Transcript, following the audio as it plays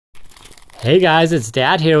Hey guys, it's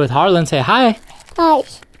Dad here with Harlan. Say hi. Hi.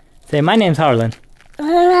 Say, my name's Harlan.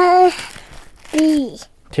 B.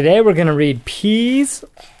 Today we're going to read Peas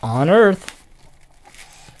on Earth.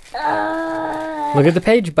 Look at the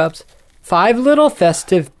page, Bubs. 5 little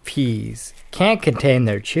festive peas can't contain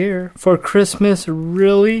their cheer, for Christmas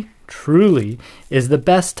really, truly is the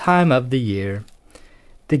best time of the year.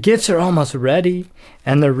 The gifts are almost ready,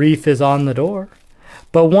 and the wreath is on the door.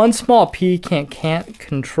 But one small pea can't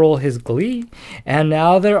control his glee, and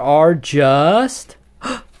now there are just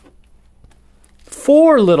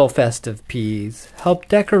 4 little festive peas help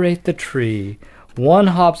decorate the tree. One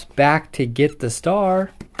hops back to get the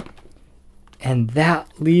star, and that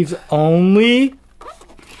leaves only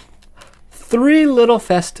 3 little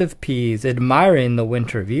festive peas admiring the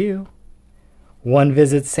winter view. One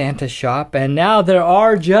visits Santa's shop, and now there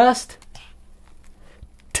are just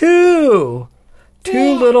 2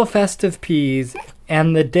 little festive peas,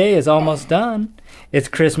 and the day is almost done. It's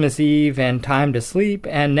Christmas Eve and time to sleep,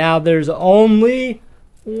 and now there's only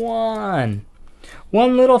 1.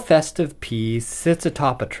 One little festive pea sits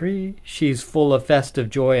atop a tree. She's full of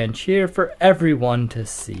festive joy and cheer for everyone to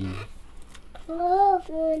see.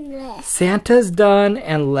 Santa's done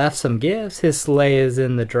and left some gifts. His sleigh is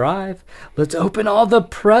in the drive. Let's open all the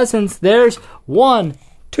presents. There's 1,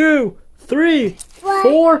 2, 3,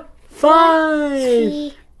 4,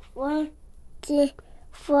 5. 1, 2,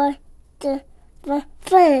 4,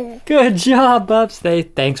 5. Good job, Bubs.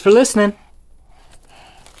 Thanks for listening.